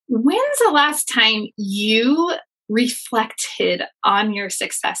When's the last time you reflected on your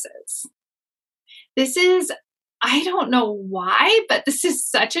successes? This is, I don't know why, but this is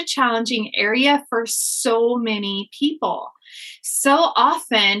such a challenging area for so many people. So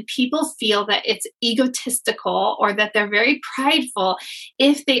often people feel that it's egotistical or that they're very prideful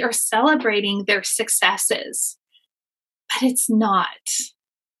if they are celebrating their successes, but it's not.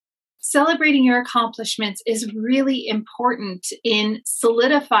 Celebrating your accomplishments is really important in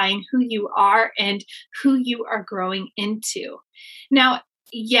solidifying who you are and who you are growing into. Now,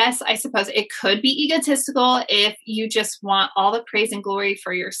 yes, I suppose it could be egotistical if you just want all the praise and glory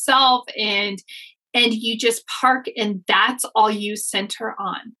for yourself and you just park and that's all you center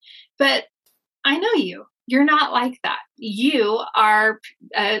on. But I know you. You're not like that. You are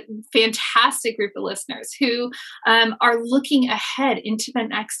a fantastic group of listeners who are looking ahead into the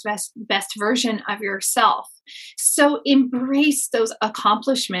next best version of yourself. So embrace those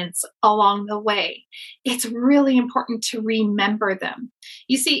accomplishments along the way. It's really important to remember them.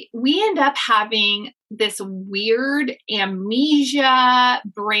 You see, we end up having this weird amnesia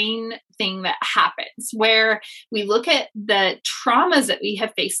brain thing that happens where we look at the traumas that we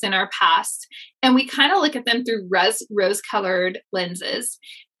have faced in our past and we kind of look at them through rose-colored lenses.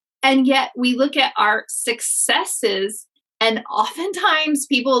 And yet we look at our successes, and oftentimes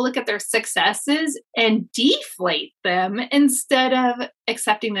people look at their successes and deflate them instead of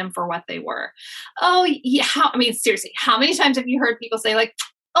accepting them for what they were. Oh, yeah. Seriously, how many times have you heard people say like,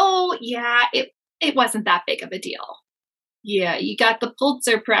 oh, yeah, it wasn't that big of a deal. Yeah, you got the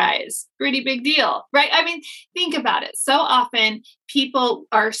Pulitzer Prize. Pretty big deal, right? Think about it. So often people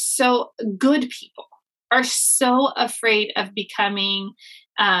are so afraid of becoming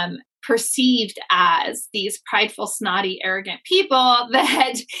perceived as these prideful, snotty, arrogant people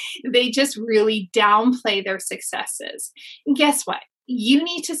that they just really downplay their successes. And guess what? You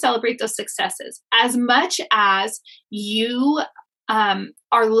need to celebrate those successes as much as you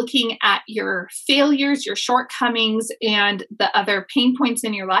are looking at your failures, your shortcomings, and the other pain points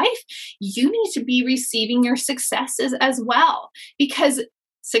in your life. You need to be receiving your successes as well, because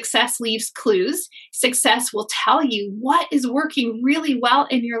success leaves clues. Success will tell you what is working really well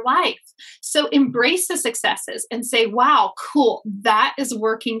in your life. So embrace the successes and say, wow, cool, that is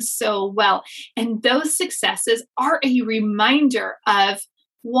working so well. And those successes are a reminder of,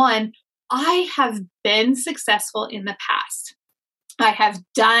 one, I have been successful in the past. I have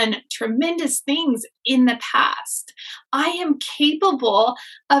done tremendous things in the past. I am capable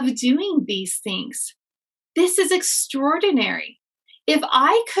of doing these things. This is extraordinary. If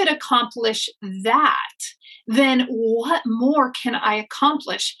I could accomplish that, then what more can I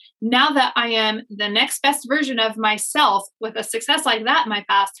accomplish now that I am the next best version of myself with a success like that in my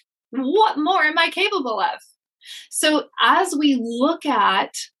past? What more am I capable of? So as we look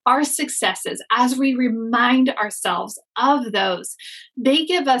at our successes, as we remind ourselves of those, they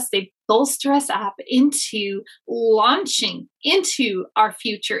bolster us up into launching into our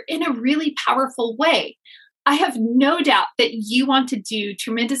future in a really powerful way. I have no doubt that you want to do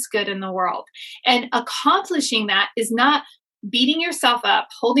tremendous good in the world. And accomplishing that is not beating yourself up,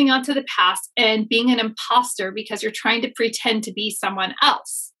 holding on to the past, and being an imposter because you're trying to pretend to be someone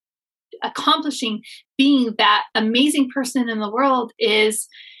else. Accomplishing being that amazing person in the world is,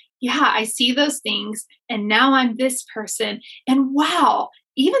 yeah, I see those things and now I'm this person. And wow,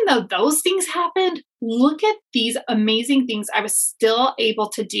 even though those things happened, look at these amazing things I was still able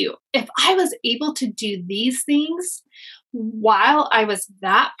to do. If I was able to do these things while I was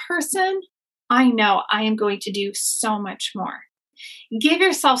that person, I know I am going to do so much more. Give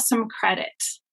yourself some credit.